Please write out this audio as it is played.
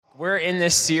We're in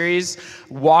this series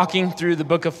walking through the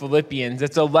book of Philippians.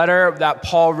 It's a letter that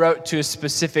Paul wrote to a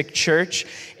specific church.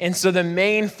 And so the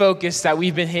main focus that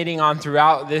we've been hitting on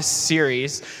throughout this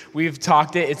series,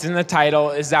 it's in the title,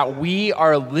 is that we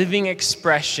are a living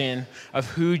expression of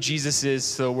who Jesus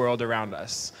is to the world around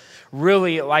us.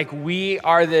 Really, like we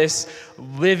are this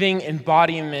living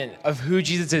embodiment of who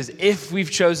Jesus is. If we've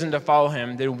chosen to follow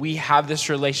him, then we have this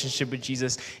relationship with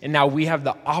Jesus. And now we have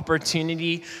the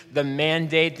opportunity, the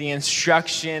mandate, the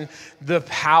instruction, the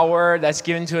power that's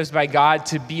given to us by God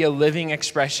to be a living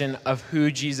expression of who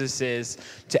Jesus is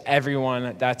to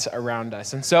everyone that's around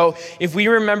us. And so if we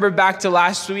remember back to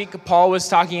last week, Paul was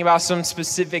talking about some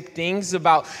specific things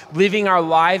about living our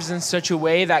lives in such a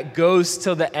way that goes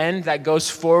till the end, that goes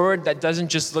forward, that doesn't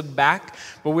just look back,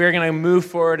 but we're going to move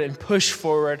forward and push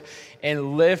forward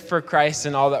and live for Christ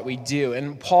in all that we do.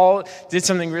 And Paul did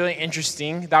something really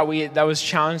interesting that was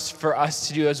challenged for us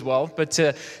to do as well, but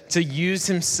to use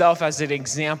himself as an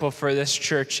example for this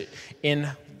church in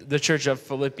the church of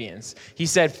Philippians. He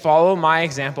said, follow my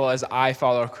example as I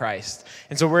follow Christ.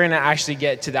 And so we're going to actually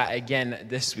get to that again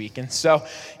this week. And so,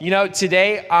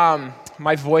 today,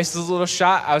 my voice is a little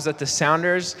shot. I was at the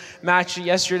Sounders match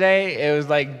yesterday. It was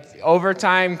like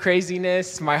overtime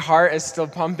craziness. My heart is still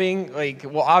pumping,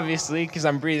 obviously, because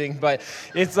I'm breathing, but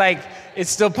it's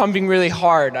still pumping really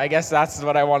hard. I guess that's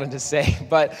what I wanted to say.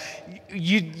 But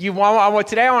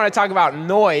today I want to talk about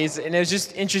noise, and it was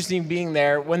just interesting being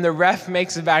there. When the ref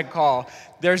makes a bad call,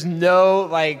 there's no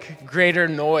greater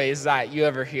noise that you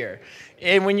ever hear.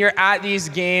 And when you're at these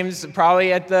games,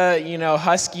 probably at the,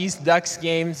 Huskies, Ducks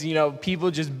games,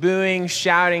 people just booing,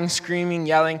 shouting, screaming,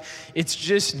 yelling, it's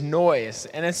just noise.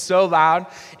 And it's so loud.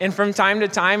 And from time to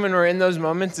time when we're in those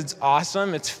moments, it's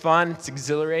awesome, it's fun, it's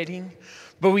exhilarating.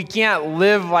 But we can't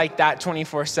live like that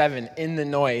 24/7 in the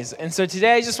noise. And so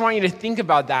today I just want you to think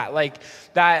about that,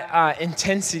 that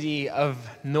intensity of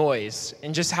noise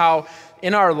and just how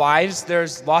in our lives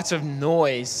there's lots of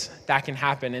noise that can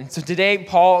happen. And so today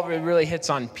Paul really hits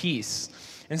on peace.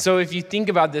 And so if you think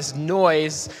about this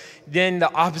noise, then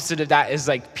the opposite of that is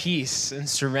peace and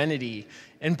serenity.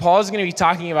 And Paul's going to be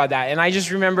talking about that. And I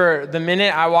just remember the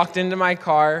minute I walked into my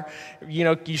car,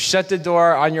 you shut the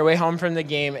door on your way home from the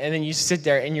game, and then you sit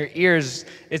there, and your ears,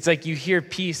 it's like you hear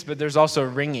peace, but there's also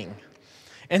ringing.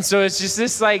 And so it's just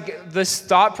this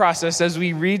thought process as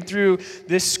we read through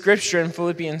this scripture in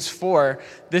Philippians 4,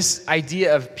 this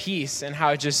idea of peace and how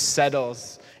it just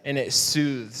settles and it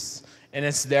soothes. And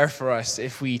it's there for us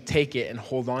if we take it and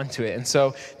hold on to it. And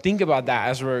so think about that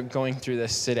as we're going through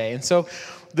this today. And so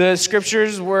the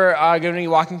scriptures we're going to be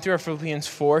walking through are Philippians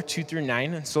 4,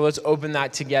 2-9. And so let's open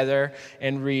that together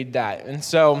and read that. And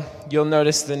so you'll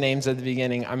notice the names at the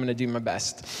beginning. I'm going to do my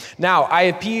best. Now, I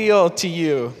appeal to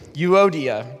you,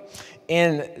 Euodia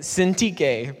and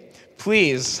Syntyche,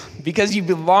 please, because you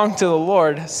belong to the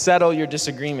Lord, settle your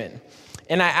disagreement.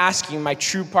 And I ask you, my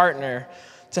true partner,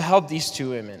 to help these two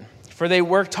women. For they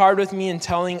worked hard with me in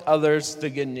telling others the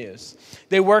good news.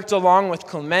 They worked along with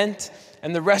Clement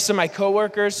and the rest of my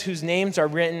coworkers whose names are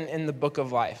written in the book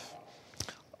of life.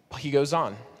 He goes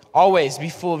on, always be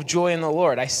full of joy in the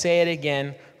Lord. I say it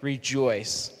again,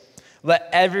 rejoice. Let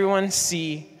everyone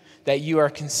see that you are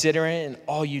considerate in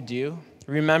all you do.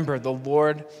 Remember, the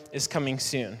Lord is coming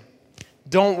soon.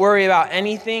 Don't worry about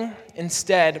anything.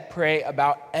 Instead, pray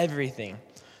about everything.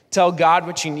 Tell God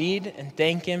what you need and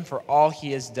thank him for all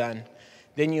he has done.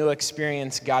 Then you'll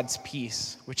experience God's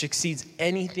peace, which exceeds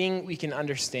anything we can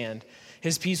understand.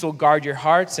 His peace will guard your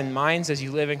hearts and minds as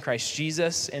you live in Christ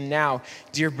Jesus. And now,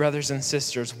 dear brothers and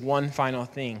sisters, one final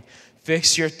thing.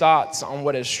 Fix your thoughts on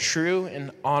what is true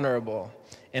and honorable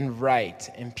and right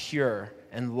and pure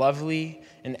and lovely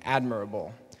and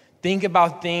admirable. Think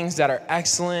about things that are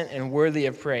excellent and worthy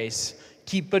of praise.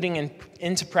 Keep putting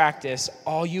into practice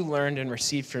all you learned and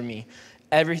received from me,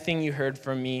 everything you heard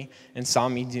from me and saw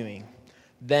me doing.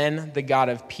 Then the God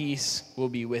of peace will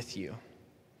be with you.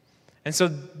 And so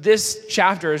this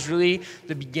chapter is really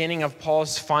the beginning of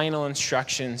Paul's final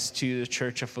instructions to the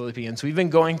church of Philippians. We've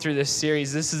been going through this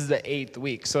series. This is the 8th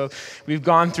week. So we've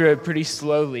gone through it pretty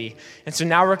slowly. And so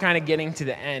now we're kind of getting to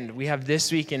the end. We have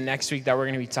this week and next week that we're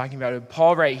going to be talking about it.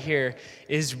 Paul right here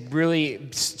is really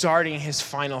starting his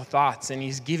final thoughts, and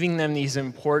he's giving them these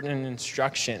important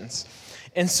instructions.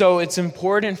 And so it's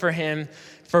important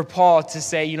for Paul to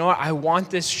say, you know what, I want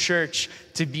this church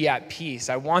to be at peace.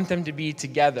 I want them to be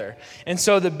together. And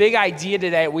so the big idea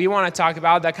today we want to talk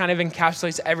about that kind of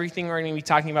encapsulates everything we're going to be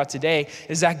talking about today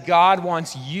is that God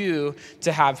wants you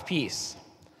to have peace.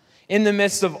 In the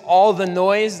midst of all the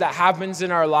noise that happens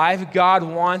in our life, God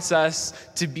wants us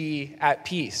to be at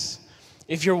peace.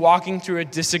 If you're walking through a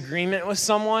disagreement with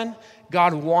someone,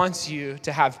 God wants you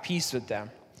to have peace with them.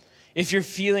 If you're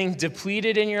feeling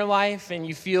depleted in your life and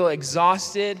you feel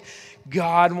exhausted,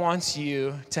 God wants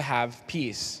you to have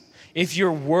peace. If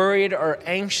you're worried or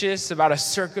anxious about a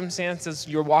circumstance that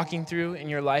you're walking through in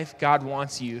your life, God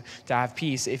wants you to have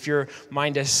peace. If your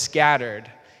mind is scattered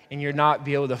and you're not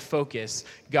be able to focus,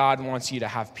 God wants you to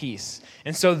have peace.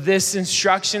 And so this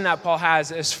instruction that Paul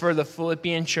has is for the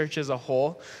Philippian church as a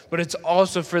whole, but it's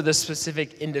also for the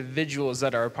specific individuals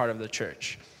that are a part of the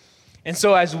church. And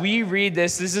so as we read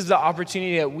this is the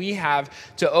opportunity that we have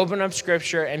to open up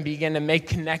Scripture and begin to make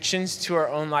connections to our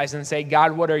own lives and say,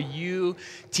 God, what are you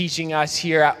teaching us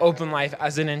here at Open Life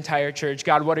as an entire church?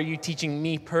 God, what are you teaching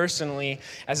me personally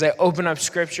as I open up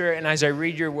Scripture and as I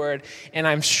read your word and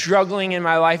I'm struggling in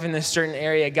my life in this certain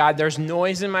area? God, there's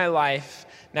noise in my life.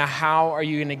 Now, how are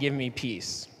you going to give me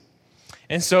peace?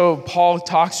 And so Paul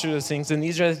talks through those things, and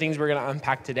these are the things we're going to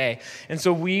unpack today. And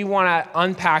so we want to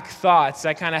unpack thoughts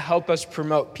that kind of help us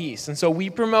promote peace. And so we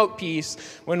promote peace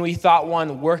when we, thought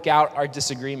one, work out our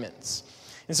disagreements.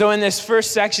 And so in this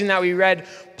first section that we read,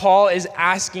 Paul is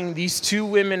asking these two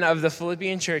women of the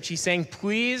Philippian church, he's saying,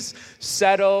 please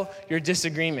settle your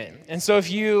disagreement. And so if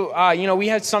you,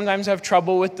 we sometimes have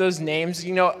trouble with those names.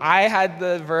 I had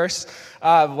the verse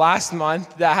last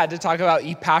month that had to talk about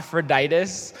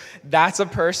Epaphroditus. That's a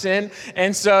person.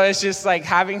 And so it's just like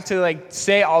having to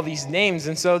say all these names.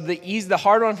 And so the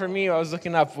hard one for me I was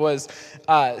looking up was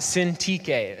Syntyche.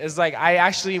 It's I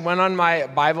actually went on my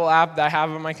Bible app that I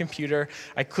have on my computer.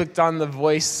 I clicked on the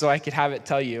voice so I could have it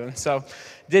tell you. And so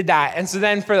did that. And so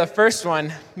then for the first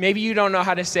one, maybe you don't know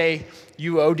how to say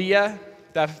Euodia.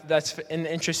 That's an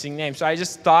interesting name. So I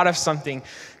just thought of something.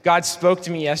 God spoke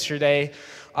to me yesterday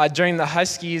during the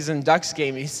Huskies and Ducks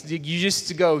game. You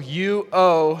just go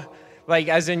UO,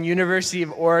 as in University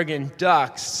of Oregon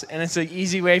Ducks. And it's an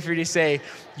easy way for you to say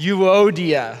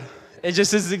Euodia. It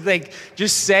just is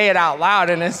just say it out loud,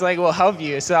 and it's will help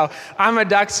you. So I'm a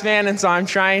Ducks fan, and so I'm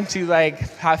trying to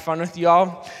have fun with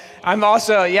y'all. I'm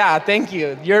also, thank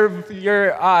you.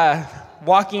 You're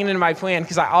walking into my plan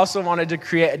because I also wanted to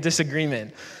create a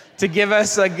disagreement to give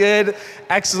us a good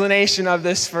explanation of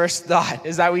this first thought,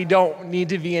 is that we don't need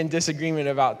to be in disagreement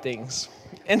about things.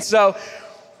 And so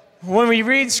when we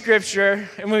read Scripture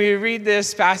and when we read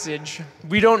this passage,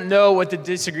 we don't know what the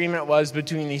disagreement was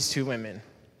between these two women.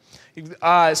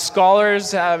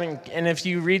 Scholars have, and if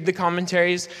you read the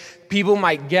commentaries, people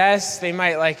might guess, they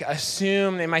might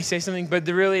assume, they might say something, but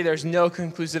really there's no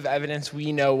conclusive evidence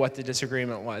we know what the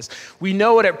disagreement was. We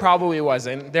know what it probably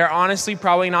wasn't. They're honestly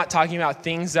probably not talking about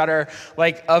things that are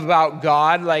about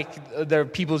God, their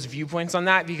people's viewpoints on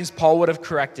that, because Paul would have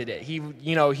corrected it.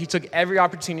 He took every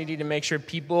opportunity to make sure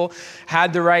people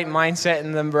had the right mindset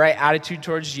and the right attitude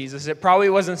towards Jesus. It probably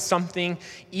wasn't something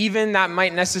even that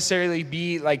might necessarily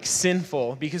be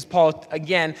sinful, because Paul,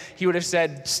 again, he would have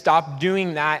said, stop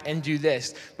doing that and do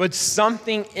this. But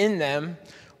something in them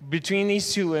between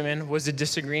these two women was a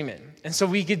disagreement. And so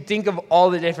we could think of all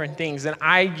the different things. And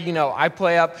I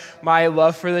play up my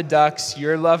love for the Ducks,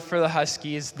 your love for the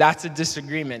Huskies. That's a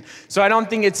disagreement. So I don't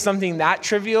think it's something that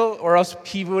trivial, or else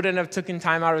he wouldn't have taken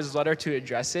time out of his letter to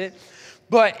address it.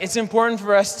 But it's important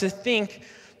for us to think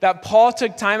that Paul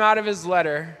took time out of his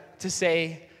letter to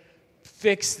say,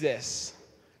 fix this,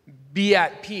 be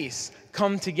at peace,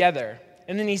 come together.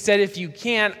 And then he said, if you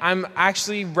can't, I'm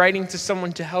actually writing to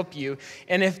someone to help you.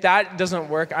 And if that doesn't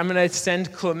work, I'm going to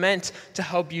send Clement to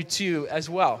help you too as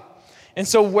well. And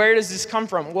so where does this come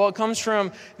from? Well, it comes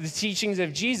from the teachings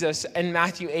of Jesus in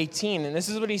Matthew 18. And this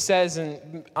is what he says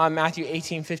in Matthew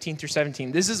 18, 15 through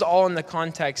 17. This is all in the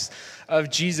context of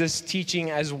Jesus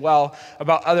teaching as well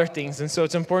about other things. And so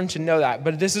it's important to know that.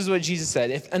 But this is what Jesus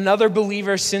said. If another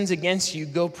believer sins against you,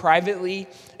 go privately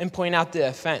and point out the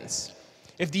offense.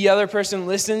 If the other person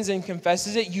listens and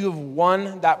confesses it, you have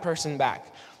won that person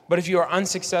back. But if you are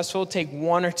unsuccessful, take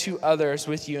one or two others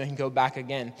with you and go back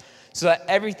again, so that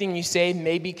everything you say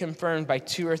may be confirmed by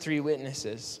 2 or 3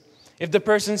 witnesses. If the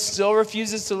person still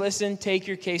refuses to listen, take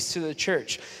your case to the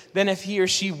church. Then if he or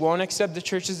she won't accept the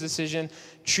church's decision,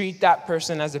 treat that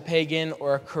person as a pagan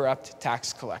or a corrupt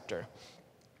tax collector.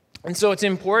 And so it's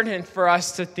important for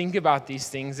us to think about these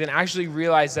things and actually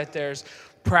realize that there's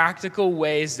practical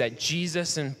ways that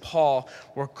Jesus and Paul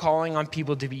were calling on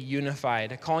people to be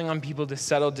unified, calling on people to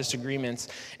settle disagreements.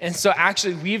 And so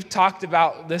actually, we've talked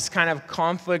about this kind of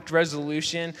conflict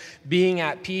resolution, being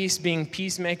at peace, being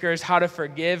peacemakers, how to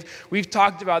forgive. We've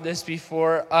talked about this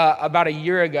before about a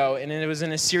year ago, and it was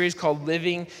in a series called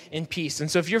Living in Peace. And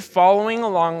so if you're following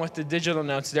along with the digital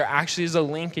notes, there actually is a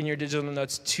link in your digital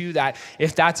notes to that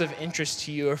if that's of interest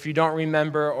to you, or if you don't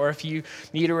remember, or if you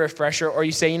need a refresher, or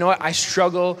you say, you know what, I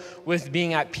struggle with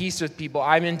being at peace with people.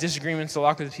 I'm in disagreements a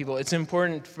lot with people. It's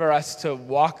important for us to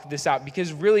walk this out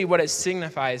because really what it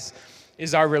signifies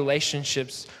is our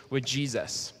relationships with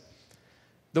Jesus.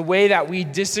 The way that we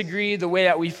disagree, the way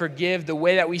that we forgive, the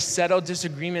way that we settle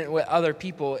disagreement with other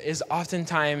people is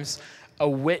oftentimes a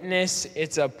witness.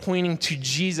 It's a pointing to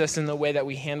Jesus in the way that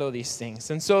we handle these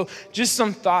things. And so just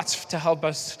some thoughts to help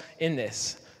us in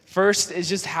this. First is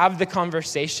just have the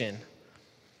conversation.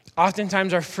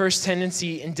 Oftentimes, our first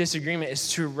tendency in disagreement is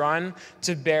to run,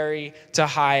 to bury, to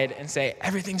hide, and say,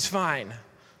 everything's fine.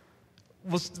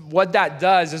 Well, what that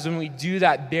does is when we do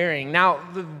that burying, now,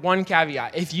 the one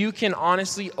caveat, if you can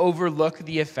honestly overlook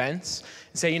the offense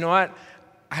and say, you know what,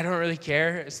 I don't really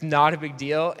care, it's not a big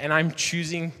deal, and I'm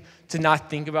choosing to not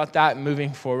think about that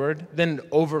moving forward, then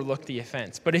overlook the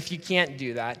offense. But if you can't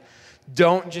do that,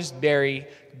 don't just bury,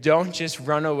 don't just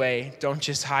run away, don't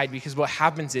just hide, because what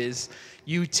happens is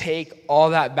you take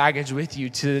all that baggage with you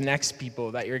to the next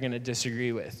people that you're going to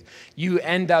disagree with. You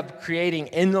end up creating,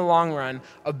 in the long run,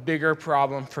 a bigger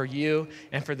problem for you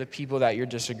and for the people that you're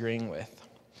disagreeing with.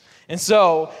 And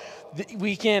so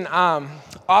we can,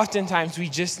 oftentimes we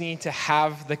just need to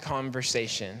have the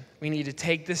conversation. We need to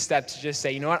take the step to just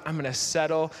say, you know what, I'm going to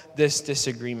settle this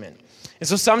disagreement. And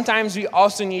so sometimes we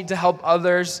also need to help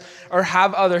others or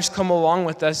have others come along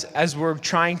with us as we're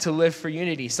trying to live for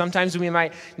unity. Sometimes we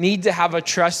might need to have a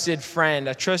trusted friend,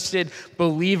 a trusted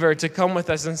believer to come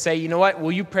with us and say, you know what,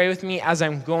 will you pray with me as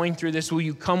I'm going through this? Will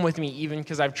you come with me even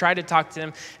because I've tried to talk to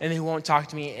them and they won't talk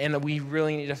to me, and we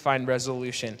really need to find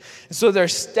resolution. And so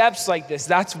there's steps like this.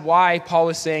 That's why Paul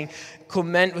was saying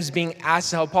Clement was being asked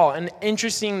to help Paul. And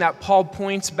interesting that Paul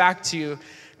points back to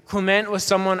Clement was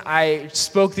someone I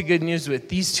spoke the good news with.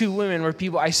 These two women were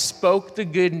people I spoke the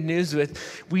good news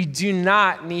with. We do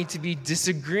not need to be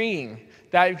disagreeing.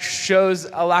 That shows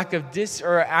a lack of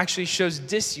actually shows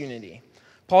disunity.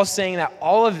 Paul's saying that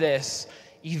all of this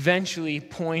eventually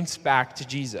points back to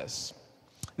Jesus.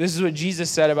 This is what Jesus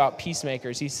said about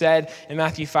peacemakers. He said in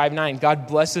Matthew 5:9, God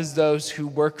blesses those who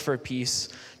work for peace,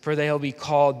 for they will be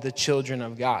called the children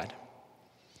of God.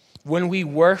 When we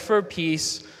work for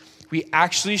peace, we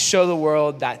actually show the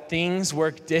world that things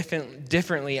work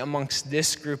differently amongst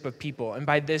this group of people. And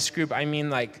by this group, I mean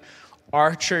like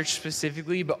our church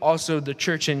specifically, but also the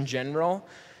church in general.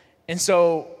 And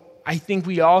so I think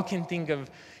we all can think of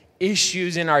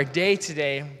issues in our day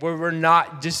today where we're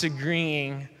not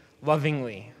disagreeing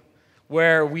lovingly,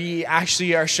 where we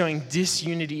actually are showing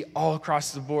disunity all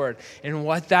across the board. And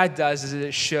what that does is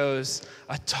it shows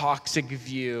a toxic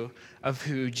view of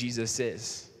who Jesus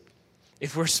is.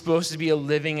 If we're supposed to be a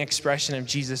living expression of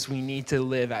Jesus, we need to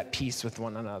live at peace with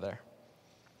one another.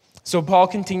 So Paul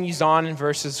continues on in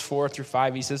verses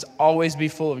 4-5. He says, always be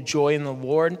full of joy in the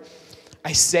Lord.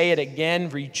 I say it again,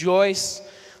 rejoice.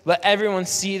 Let everyone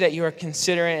see that you are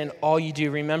considerate in all you do.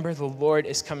 Remember, the Lord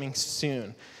is coming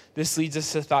soon. This leads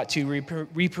us to thought two.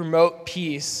 We promote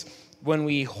peace when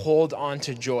we hold on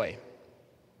to joy.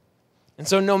 And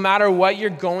so no matter what you're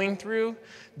going through,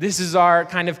 this is our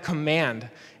kind of command,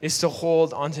 is to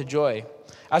hold on to joy.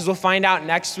 As we'll find out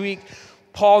next week,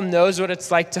 Paul knows what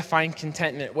it's like to find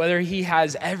contentment, whether he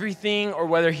has everything or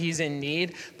whether he's in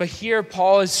need. But here,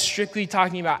 Paul is strictly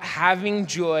talking about having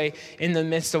joy in the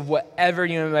midst of whatever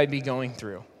you might be going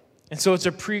through. And so it's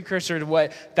a precursor to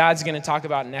what Dad's going to talk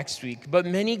about next week. But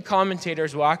many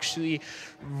commentators will actually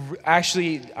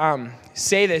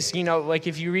say this, like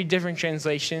if you read different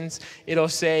translations, it'll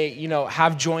say,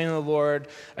 have joy in the Lord.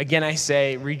 Again, I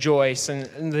say rejoice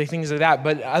and the things like that.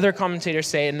 But other commentators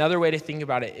say another way to think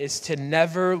about it is to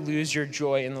never lose your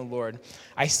joy in the Lord.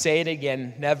 I say it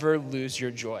again, never lose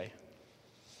your joy.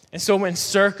 And so when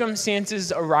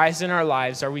circumstances arise in our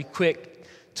lives, are we quick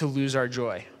to lose our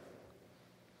joy?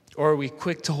 Or are we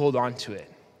quick to hold on to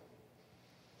it?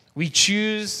 We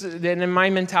choose, then in my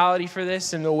mentality for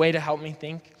this and the way to help me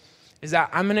think is that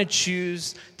I'm going to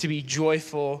choose to be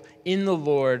joyful in the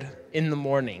Lord in the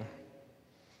morning.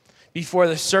 Before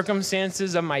the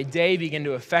circumstances of my day begin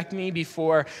to affect me,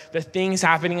 before the things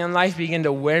happening in life begin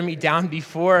to wear me down,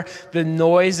 before the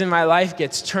noise in my life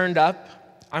gets turned up,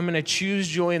 I'm going to choose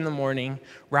joy in the morning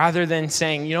rather than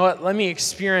saying, you know what, let me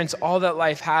experience all that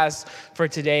life has for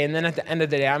today. And then at the end of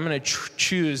the day, I'm going to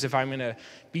choose if I'm going to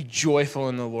be joyful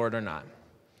in the Lord or not.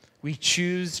 We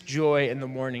choose joy in the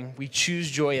morning. We choose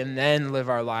joy and then live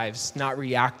our lives, not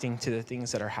reacting to the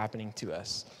things that are happening to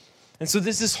us. And so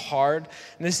this is hard,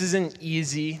 and this isn't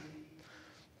easy.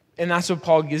 And that's what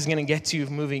Paul is going to get to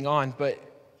moving on. But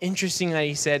interesting that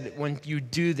he said, when you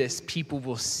do this, people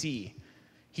will see.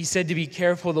 He said to be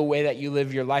careful the way that you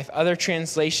live your life. Other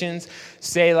translations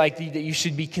say like that you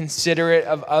should be considerate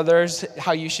of others,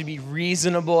 how you should be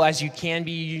reasonable as you can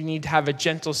be. You need to have a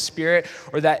gentle spirit,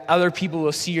 or that other people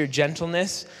will see your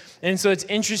gentleness. And so it's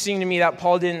interesting to me that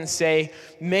Paul didn't say,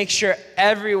 make sure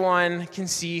everyone can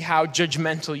see how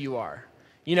judgmental you are.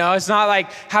 You know, it's not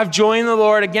like have joy in the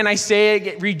Lord. Again, I say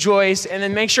it, rejoice, and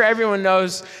then make sure everyone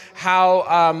knows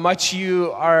how much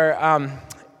you are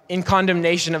in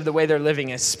condemnation of the way they're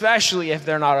living, especially if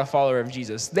they're not a follower of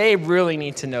Jesus. They really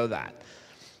need to know that.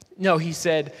 No, he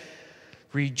said,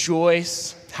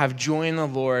 rejoice, have joy in the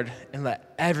Lord, and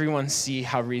let everyone see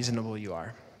how reasonable you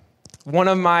are. One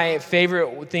of my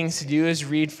favorite things to do is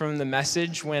read from the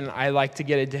Message when I like to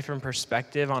get a different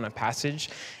perspective on a passage.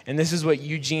 And this is what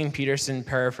Eugene Peterson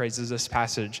paraphrases this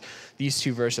passage, these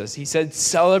two verses. He said,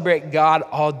 celebrate God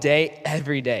all day,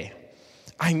 every day.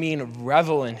 I mean,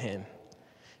 revel in him.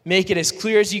 Make it as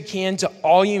clear as you can to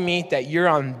all you meet that you're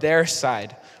on their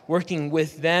side, working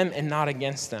with them and not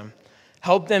against them.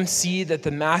 Help them see that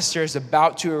the master is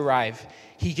about to arrive.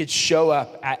 He could show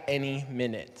up at any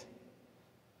minute.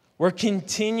 We're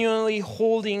continually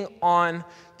holding on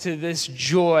to this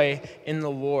joy in the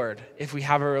Lord if we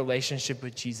have a relationship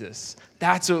with Jesus.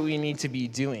 That's what we need to be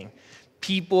doing.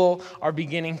 People are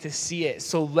beginning to see it.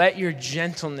 So let your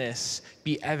gentleness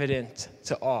be evident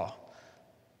to all.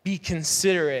 Be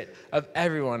considerate of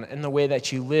everyone in the way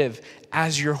that you live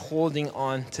as you're holding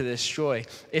on to this joy.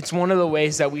 It's one of the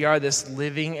ways that we are this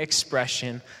living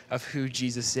expression of who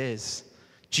Jesus is.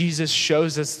 Jesus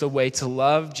shows us the way to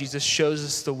love. Jesus shows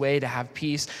us the way to have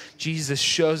peace. Jesus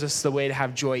shows us the way to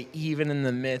have joy even in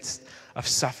the midst of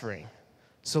suffering.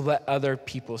 So let other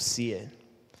people see it.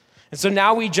 And so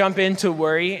now we jump into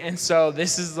worry. And so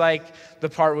this is like the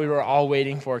part we were all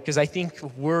waiting for, because I think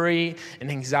worry and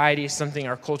anxiety is something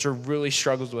our culture really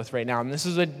struggles with right now. And this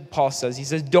is what Paul says. He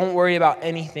says, don't worry about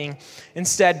anything.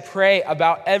 Instead, pray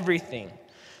about everything.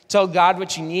 Tell God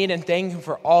what you need and thank him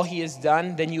for all he has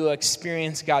done. Then you will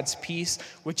experience God's peace,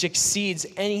 which exceeds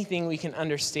anything we can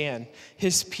understand.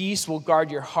 His peace will guard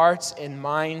your hearts and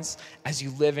minds as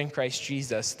you live in Christ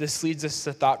Jesus. This leads us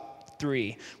to thought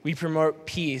 3. We promote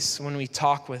peace when we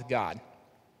talk with God.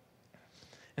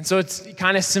 And so it's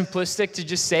kind of simplistic to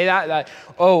just say that,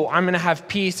 I'm going to have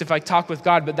peace if I talk with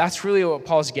God, but that's really what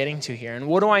Paul's getting to here. And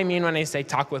what do I mean when I say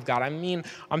talk with God?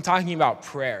 I'm talking about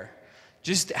prayer.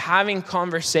 Just having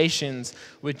conversations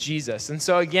with Jesus. And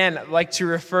so again, I'd like to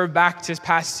refer back to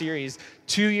past series.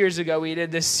 2 years ago, we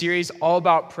did this series all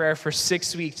about prayer for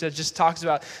 6 weeks that just talks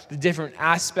about the different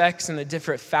aspects and the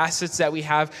different facets that we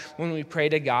have when we pray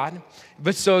to God.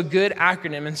 But so a good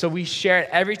acronym, and so we share it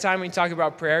every time we talk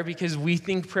about prayer because we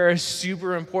think prayer is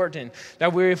super important.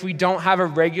 That if we don't have a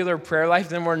regular prayer life,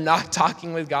 then we're not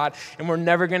talking with God and we're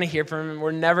never going to hear from him.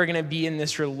 We're never going to be in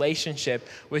this relationship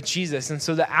with Jesus. And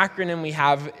so the acronym we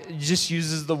have just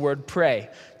uses the word pray,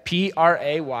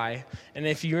 P-R-A-Y. And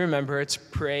if you remember, it's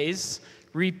praise,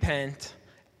 repent,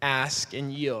 ask,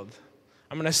 and yield.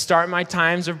 I'm going to start my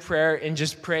times of prayer in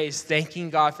just praise,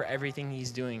 thanking God for everything he's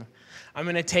doing. I'm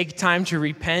going to take time to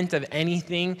repent of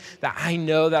anything that I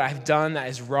know that I've done that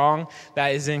is wrong, that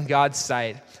is in God's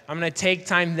sight. I'm going to take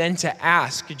time then to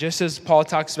ask, just as Paul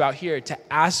talks about here,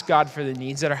 to ask God for the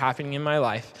needs that are happening in my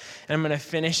life. And I'm going to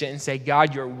finish it and say,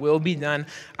 God, your will be done.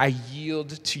 I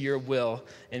yield to your will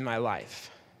in my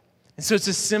life. And so it's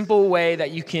a simple way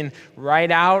that you can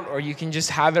write out, or you can just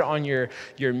have it on your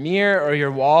mirror or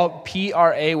your wall.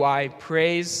 P-R-A-Y,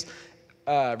 praise,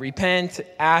 repent,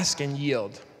 ask, and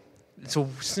yield. It's a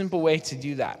simple way to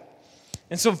do that.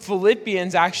 And so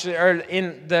Philippians actually, or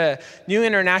in the New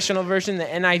International Version, the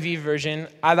NIV version,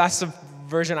 that's the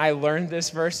version I learned this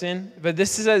verse in, but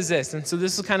this says this, and so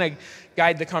this will kind of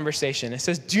guide the conversation. It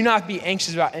says, do not be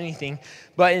anxious about anything,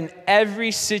 but in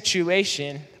every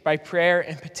situation, by prayer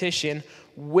and petition,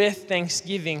 with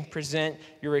thanksgiving, present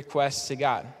your requests to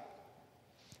God.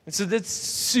 And so that's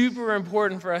super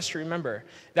important for us to remember,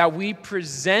 that we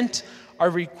present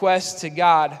our requests to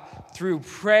God through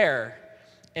prayer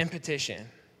and petition.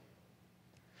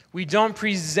 We don't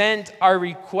present our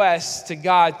requests to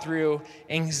God through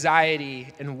anxiety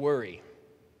and worry.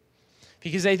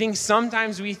 Because I think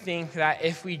sometimes we think that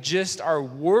if we just are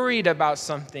worried about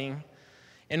something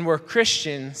and we're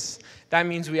Christians, that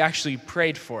means we actually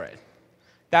prayed for it.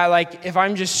 That like, if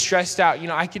I'm just stressed out,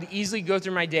 I could easily go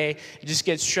through my day and just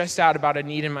get stressed out about a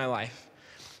need in my life.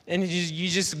 And you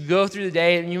just go through the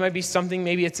day, and you might be something,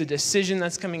 maybe it's a decision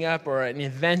that's coming up or an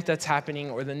event that's happening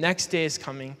or the next day is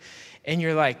coming, and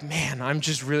you're like, man, I'm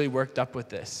just really worked up with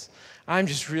this. I'm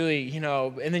just really,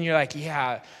 and then you're like,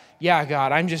 yeah,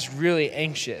 God, I'm just really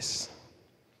anxious.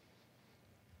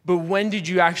 But when did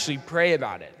you actually pray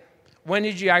about it? When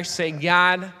did you actually say,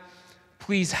 God,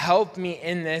 please help me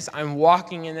in this. I'm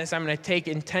walking in this. I'm going to take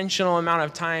intentional amount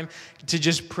of time to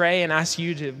just pray and ask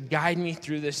you to guide me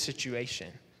through this situation.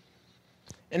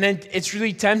 And then it's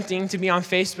really tempting to be on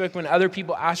Facebook when other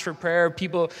people ask for prayer, or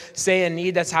people say a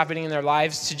need that's happening in their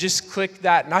lives, to just click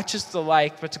that, not just the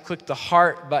like, but to click the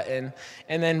heart button,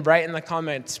 and then write in the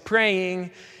comments,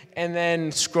 praying, and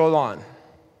then scroll on.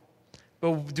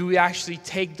 But do we actually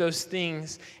take those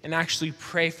things and actually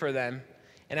pray for them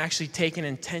and actually take an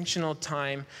intentional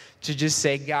time to just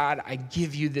say, God, I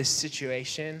give you this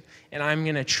situation, and I'm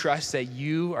going to trust that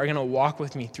you are going to walk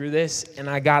with me through this, and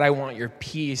God, I want your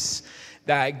peace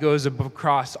that goes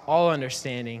across all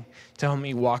understanding to help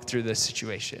me walk through this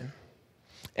situation.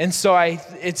 And so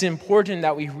it's important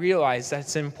that we realize that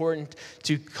it's important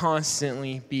to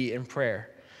constantly be in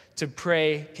prayer, to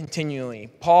pray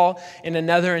continually. Paul, in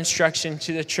another instruction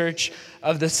to the church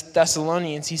of the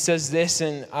Thessalonians, he says this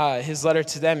in his letter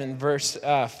to them in verse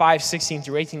 5, 16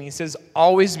 through 18. He says,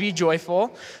 always be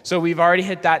joyful. So we've already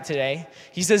hit that today.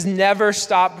 He says, never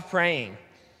stop praying.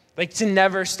 Like to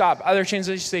never stop. Other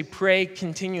translations say pray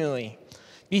continually.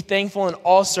 Be thankful in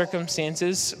all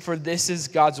circumstances, for this is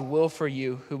God's will for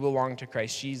you who belong to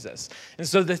Christ Jesus. And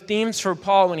so the themes for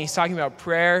Paul when he's talking about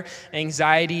prayer,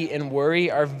 anxiety, and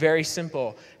worry are very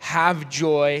simple. Have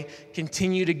joy,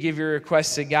 continue to give your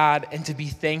requests to God, and to be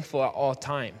thankful at all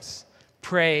times.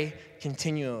 Pray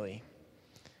continually.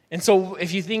 And so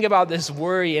if you think about this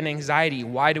worry and anxiety,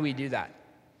 why do we do that?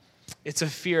 It's a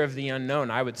fear of the unknown,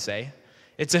 I would say.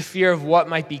 It's a fear of what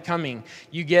might be coming.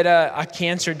 You get a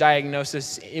cancer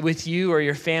diagnosis with you or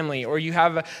your family, or you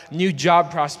have new job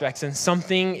prospects and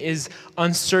something is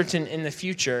uncertain in the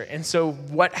future. And so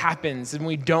what happens? And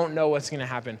we don't know what's going to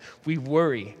happen. We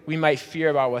worry. We might fear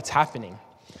about what's happening.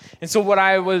 And so what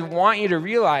I would want you to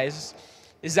realize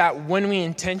is that when we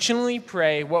intentionally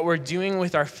pray, what we're doing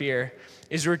with our fear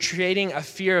is we're creating a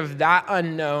fear of that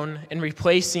unknown and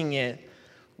replacing it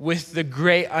with the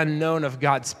great unknown of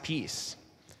God's peace.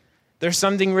 There's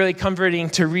something really comforting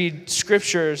to read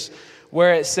scriptures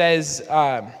where it says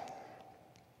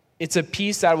it's a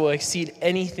peace that will exceed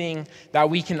anything that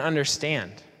we can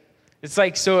understand. It's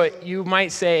like, so you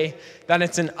might say that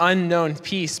it's an unknown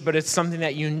peace, but it's something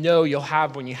that you'll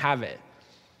have when you have it.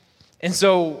 And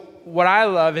so what I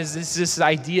love is this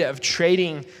idea of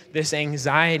trading this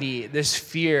anxiety, this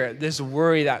fear, this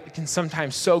worry that can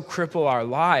sometimes so cripple our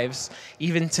lives,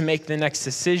 even to make the next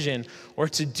decision or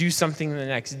to do something the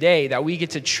next day, that we get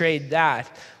to trade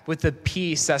that with the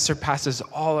peace that surpasses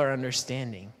all our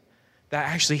understanding, that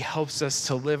actually helps us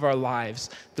to live our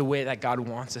lives the way that God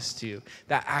wants us to,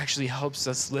 that actually helps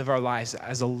us live our lives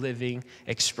as a living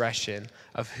expression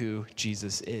of who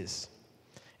Jesus is.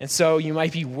 And so you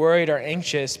might be worried or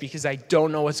anxious because I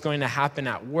don't know what's going to happen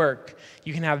at work.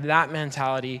 You can have that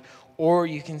mentality, or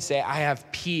you can say, I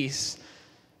have peace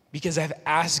because I've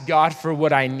asked God for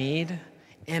what I need,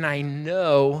 and I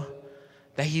know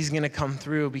that he's going to come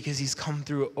through because he's come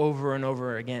through over and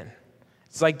over again.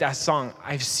 It's like that song,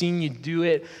 I've seen you do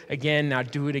it again, now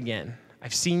do it again.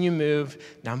 I've seen you move,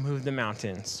 now move the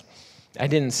mountains. I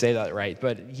didn't say that right,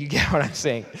 but you get what I'm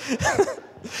saying.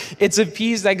 It's a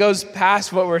peace that goes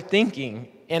past what we're thinking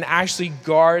and actually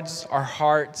guards our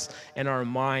hearts and our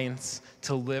minds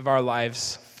to live our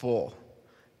lives full,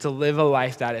 to live a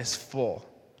life that is full.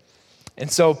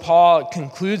 And so Paul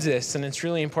concludes this, and it's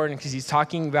really important because he's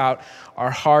talking about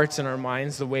our hearts and our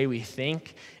minds, the way we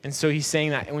think. And so he's saying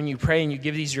that when you pray and you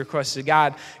give these requests to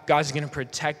God, God's going to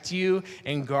protect you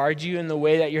and guard you in the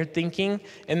way that you're thinking.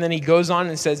 And then he goes on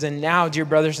and says, and now, dear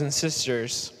brothers and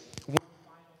sisters,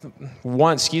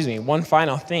 one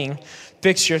final thing,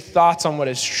 fix your thoughts on what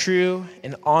is true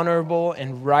and honorable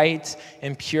and right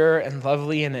and pure and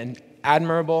lovely and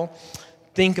admirable.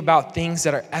 Think about things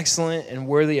that are excellent and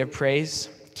worthy of praise.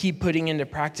 Keep putting into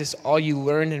practice all you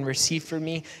learned and received from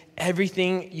me,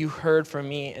 everything you heard from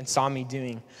me and saw me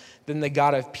doing. Then the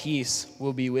God of peace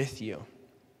will be with you.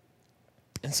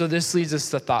 And so this leads us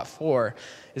to thought 4,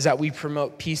 is that we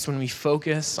promote peace when we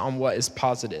focus on what is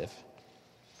positive.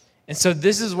 And so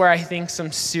this is where I think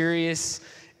some serious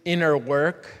inner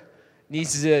work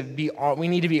we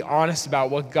need to be honest about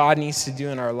what God needs to do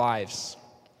in our lives.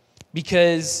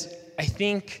 Because I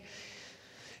think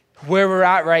where we're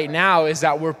at right now is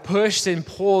that we're pushed and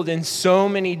pulled in so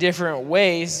many different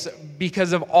ways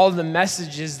because of all the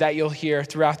messages that you'll hear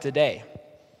throughout the day.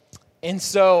 And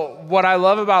so what I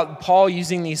love about Paul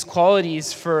using these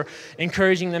qualities for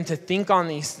encouraging them to think on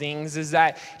these things is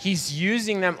that he's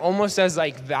using them almost as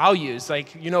like values,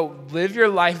 like, live your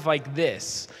life like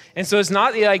this. And so it's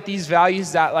not like these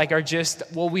values that like are just,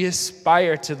 well, we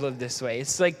aspire to live this way.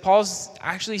 It's like Paul's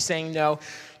actually saying, no,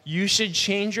 you should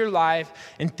change your life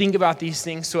and think about these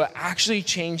things so it actually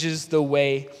changes the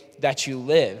way that you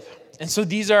live. And so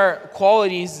these are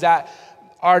qualities that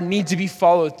need to be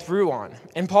followed through on.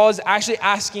 And Paul is actually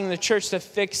asking the church to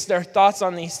fix their thoughts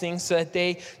on these things so that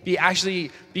they actually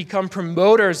become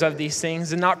promoters of these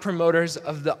things and not promoters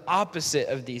of the opposite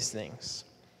of these things.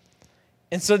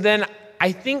 And so then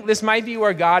I think this might be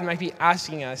where God might be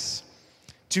asking us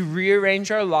to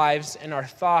rearrange our lives and our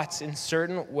thoughts in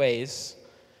certain ways,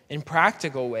 in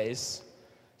practical ways,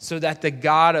 so that the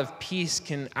God of peace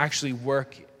can actually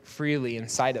work freely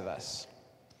inside of us.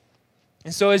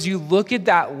 And so as you look at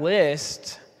that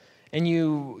list and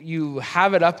you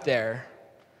have it up there,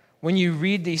 when you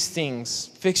read these things,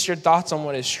 fix your thoughts on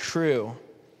what is true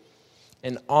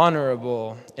and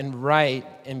honorable and right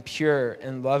and pure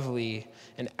and lovely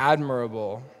and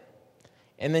admirable.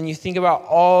 And then you think about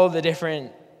all the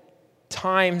different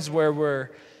times where we're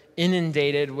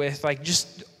inundated with, like,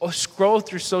 just scroll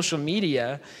through social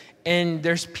media and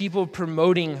there's people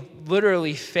promoting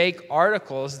literally fake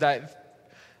articles that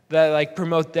like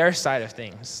promote their side of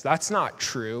things. That's not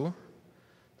true.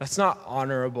 That's not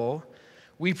honorable.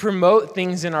 We promote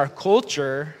things in our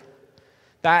culture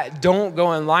that don't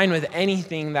go in line with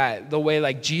anything that the way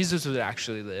like Jesus would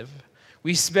actually live.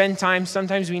 We spend time,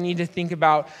 sometimes we need to think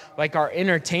about like our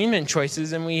entertainment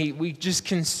choices, and we just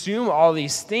consume all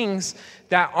these things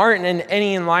that aren't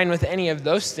in line with any of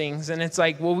those things. And it's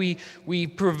like, well, we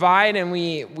provide and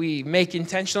we make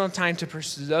intentional time to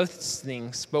pursue those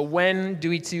things. But when do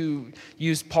we to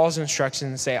use Paul's instructions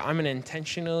and say, I'm going to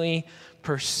intentionally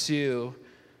pursue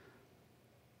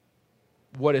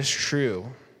what is true,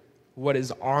 what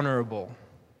is honorable,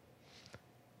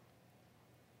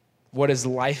 what is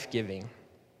life-giving?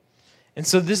 And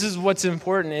so this is what's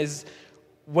important, is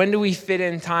when do we fit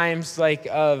in times like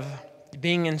of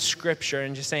being in Scripture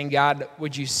and just saying, God,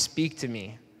 would you speak to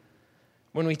me?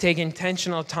 When we take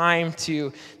intentional time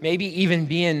to maybe even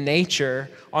be in nature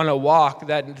on a walk,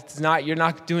 you're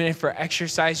not doing it for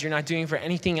exercise, you're not doing it for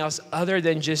anything else other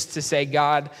than just to say,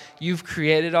 God, you've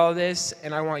created all this,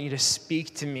 and I want you to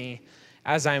speak to me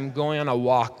as I'm going on a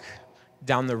walk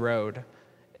down the road.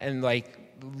 And like,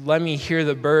 let me hear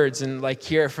the birds and like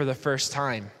hear it for the first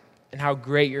time and how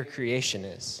great your creation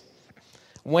is.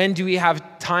 When do we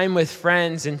have time with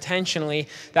friends intentionally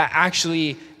that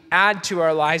actually add to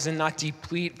our lives and not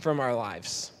deplete from our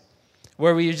lives?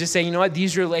 Where we just say, you know what,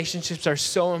 these relationships are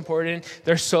so important,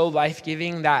 they're so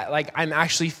life-giving that like I'm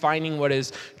actually finding what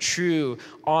is true,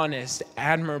 honest,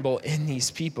 admirable in these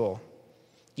people.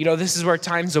 This is where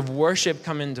times of worship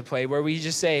come into play, where we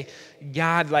just say,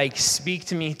 God, like, speak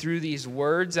to me through these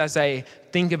words as I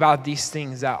think about these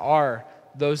things that are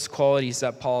those qualities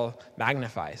that Paul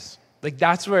magnifies. Like,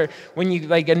 that's where, when you,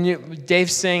 like, Dave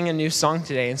sang a new song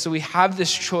today, and so we have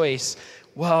this choice.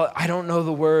 Well, I don't know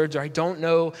the words, or I don't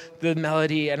know the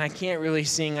melody, and I can't really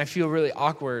sing. I feel really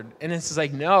awkward. And it's just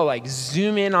like, no, like,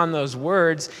 zoom in on those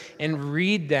words and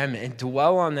read them and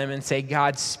dwell on them and say,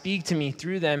 God, speak to me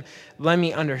through them. Let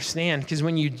me understand. Because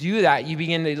when you do that, you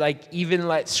begin to, like, even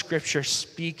let Scripture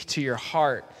speak to your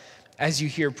heart as you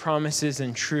hear promises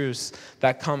and truths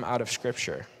that come out of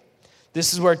Scripture.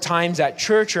 This is where times at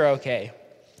church are okay,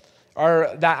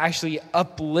 or that actually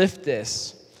uplift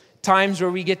this. Times where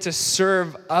we get to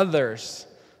serve others,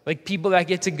 like people that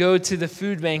get to go to the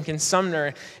food bank in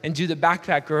Sumner and do the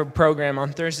backpack program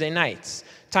on Thursday nights.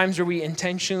 Times where we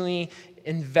intentionally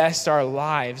invest our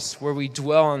lives, where we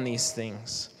dwell on these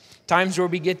things. Times where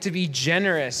we get to be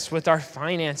generous with our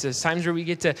finances. Times where we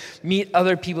get to meet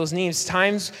other people's needs.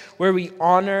 Times where we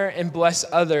honor and bless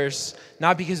others,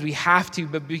 not because we have to,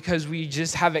 but because we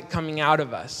just have it coming out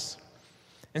of us.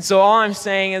 And so all I'm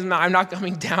saying is, I'm not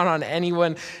coming down on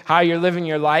anyone, how you're living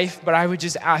your life, but I would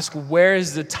just ask, where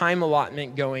is the time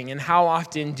allotment going? And how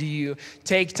often do you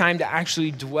take time to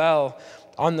actually dwell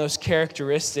on those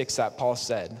characteristics that Paul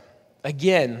said?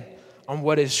 Again, on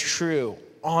what is true,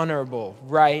 honorable,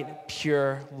 right,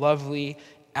 pure, lovely,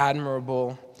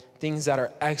 admirable, things that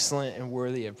are excellent and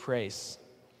worthy of praise.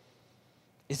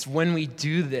 It's when we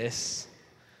do this,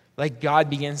 like God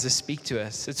begins to speak to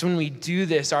us. It's when we do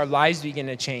this, our lives begin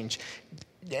to change.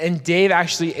 And Dave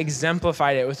actually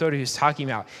exemplified it with what he was talking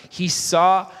about. He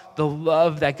saw the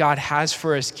love that God has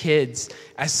for his kids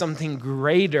as something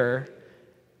greater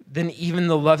than even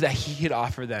the love that he could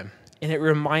offer them. And it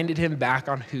reminded him back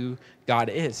on who God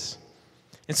is.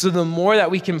 And so the more that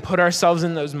we can put ourselves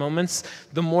in those moments,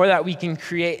 the more that we can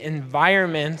create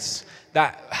environments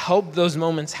that help those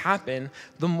moments happen,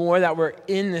 the more that we're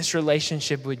in this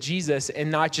relationship with Jesus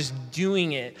and not just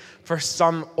doing it for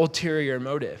some ulterior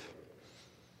motive.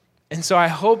 And so I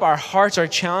hope our hearts are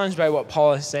challenged by what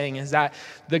Paul is saying, is that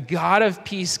the God of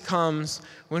peace comes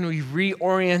when we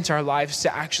reorient our lives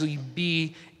to actually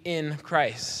be in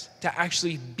Christ, to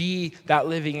actually be that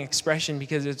living expression,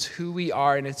 because it's who we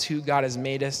are and it's who God has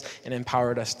made us and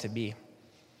empowered us to be.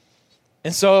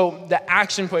 And so the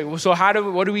action point, so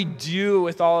what do we do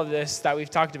with all of this that we've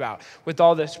talked about, with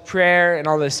all this prayer and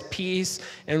all this peace,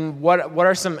 and what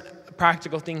are some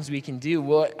practical things we can do?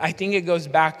 Well, I think it goes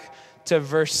back to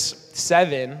verse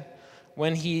 7,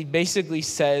 when he basically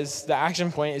says the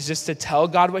action point is just to tell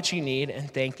God what you need and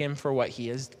thank him for what he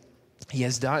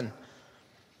has done.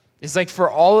 It's like, for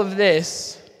all of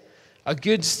this, a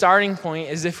good starting point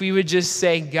is if we would just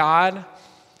say, God,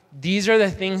 these are the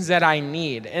things that I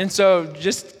need. And so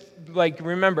just like,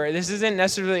 remember, this isn't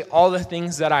necessarily all the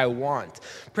things that I want.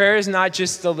 Prayer is not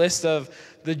just the list of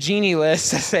the genie list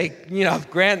to say,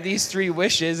 grant these 3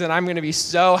 wishes and I'm going to be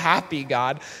so happy,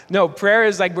 God. No, prayer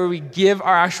is like where we give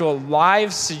our actual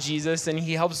lives to Jesus and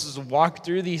he helps us walk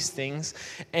through these things.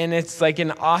 And it's like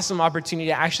an awesome opportunity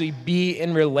to actually be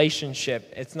in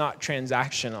relationship. It's not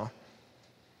transactional.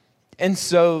 And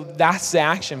so that's the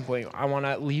action point I want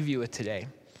to leave you with today.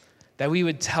 That we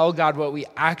would tell God what we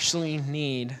actually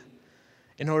need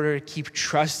in order to keep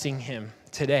trusting him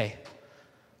today.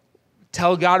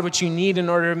 Tell God what you need in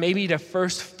order maybe to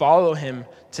first follow him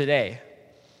today.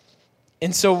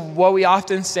 And so what we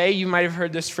often say, you might have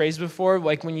heard this phrase before,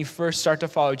 like when you first start to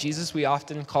follow Jesus, we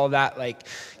often call that like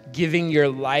giving your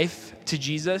life to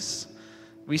Jesus.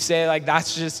 We say like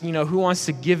that's just, who wants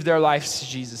to give their lives to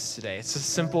Jesus today? It's a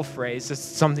simple phrase. It's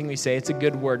something we say. It's a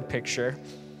good word picture.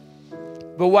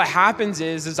 But what happens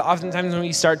is oftentimes when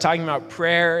we start talking about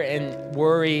prayer and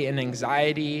worry and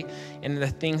anxiety and the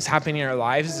things happening in our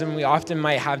lives, then we often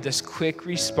might have this quick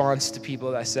response to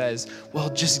people that says, well,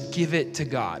 just give it to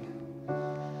God.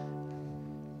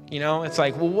 It's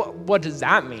like, well, what does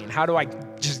that mean? How do I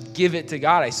just give it to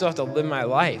God? I still have to live my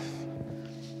life.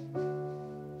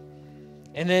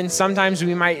 And then sometimes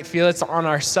we might feel it's on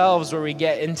ourselves where we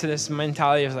get into this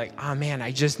mentality of like, oh man,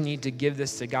 I just need to give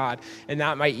this to God. And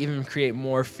that might even create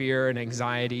more fear and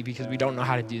anxiety because we don't know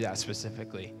how to do that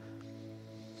specifically.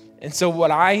 And so what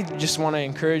I just want to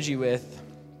encourage you with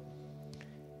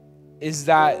is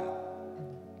that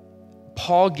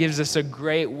Paul gives us a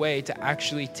great way to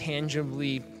actually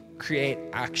tangibly create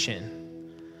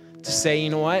action. To say, you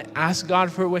know what? Ask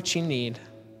God for what you need,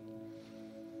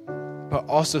 but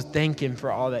also thank him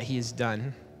for all that he has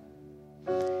done.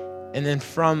 And then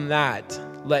from that,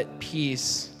 let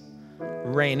peace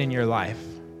reign in your life.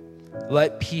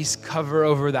 Let peace cover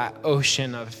over that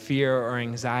ocean of fear or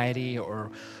anxiety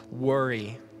or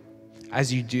worry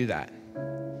as you do that.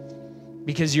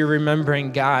 Because you're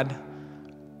remembering, God,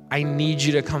 I need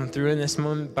you to come through in this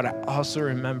moment, but I also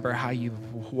remember how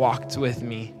you've walked with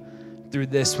me through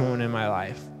this moment in my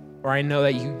life. Or I know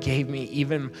that you gave me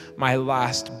even my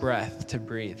last breath to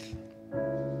breathe.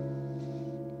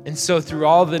 And so through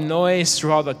all the noise,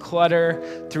 through all the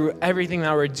clutter, through everything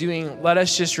that we're doing, let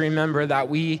us just remember that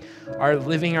we are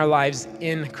living our lives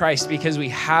in Christ because we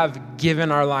have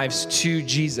given our lives to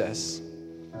Jesus.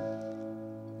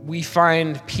 We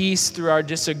find peace through our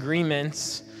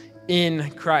disagreements in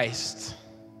Christ.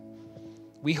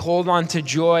 We hold on to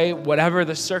joy, whatever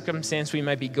the circumstance we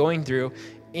might be going through,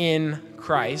 in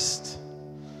Christ.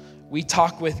 We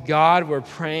talk with God, we're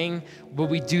praying, but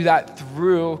we do that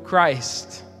through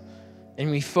Christ. And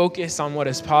we focus on what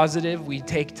is positive. We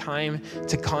take time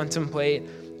to contemplate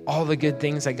all the good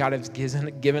things that God has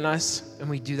given us, and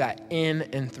we do that in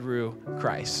and through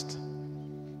Christ.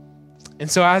 And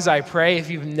so as I pray,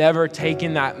 if you've never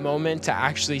taken that moment to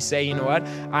actually say, you know what,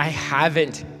 I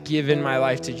haven't given my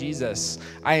life to Jesus.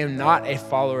 I am not a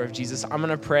follower of Jesus. I'm going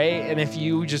to pray, and if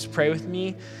you just pray with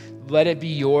me, let it be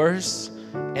yours,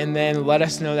 and then let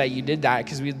us know that you did that,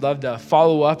 because we'd love to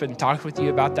follow up and talk with you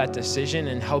about that decision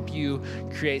and help you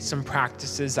create some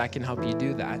practices that can help you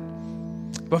do that.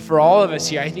 But for all of us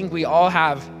here, I think we all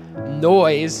have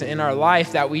noise in our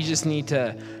life that we just need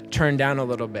to turn down a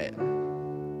little bit.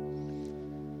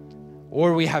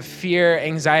 or we have fear,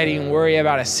 anxiety, and worry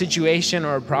about a situation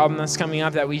or a problem that's coming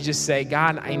up, that we just say,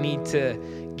 God, I need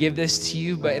to give this to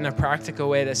you, but in a practical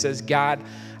way that says, God,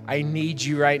 I need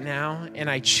you right now, and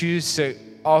I choose to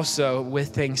also, with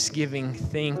thanksgiving,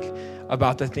 think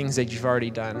about the things that you've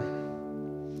already done.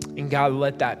 And God,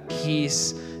 let that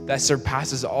peace that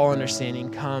surpasses all understanding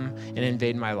come and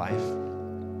invade my life.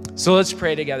 So let's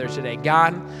pray together today.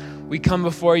 God, we come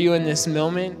before you in this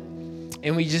moment,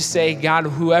 and we just say, God,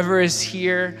 whoever is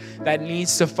here that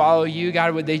needs to follow you,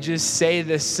 God, would they just say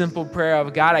this simple prayer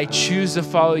of, God, I choose to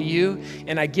follow you,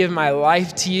 and I give my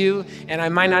life to you, and I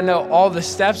might not know all the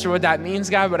steps or what that means,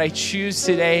 God, but I choose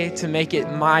today to make it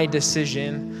my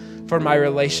decision for my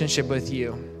relationship with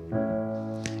you.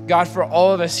 God, for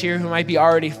all of us here who might be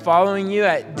already following you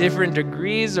at different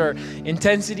degrees or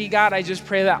intensity, God, I just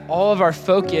pray that all of our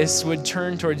focus would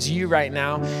turn towards you right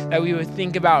now, that we would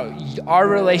think about our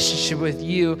relationship with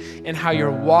you and how you're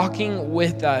walking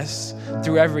with us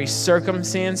through every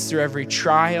circumstance, through every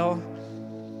trial,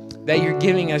 that you're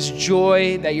giving us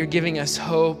joy, that you're giving us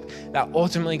hope, that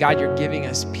ultimately, God, you're giving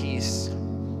us peace.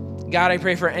 God, I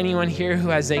pray for anyone here who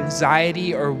has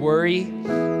anxiety or worry,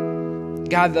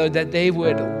 God, though, that they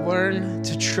would learn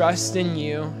to trust in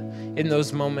you in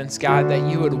those moments, God, that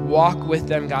you would walk with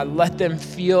them, God. Let them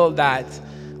feel that.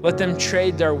 Let them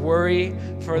trade their worry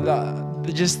for the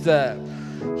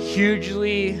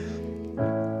hugely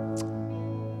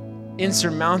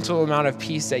insurmountable amount of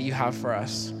peace that you have for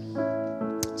us.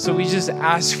 So we just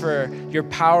ask for your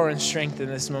power and strength in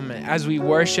this moment. As we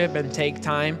worship and take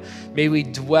time, may we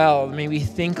dwell, may we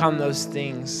think on those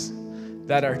things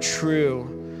that are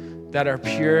true, that are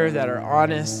pure, that are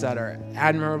honest, that are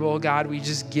admirable, God. We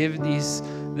just give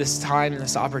this time,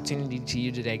 this opportunity to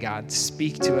you today, God.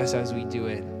 Speak to us as we do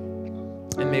it.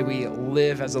 And may we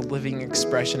live as a living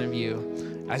expression of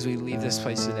you as we leave this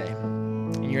place today.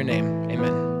 In your name,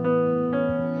 amen.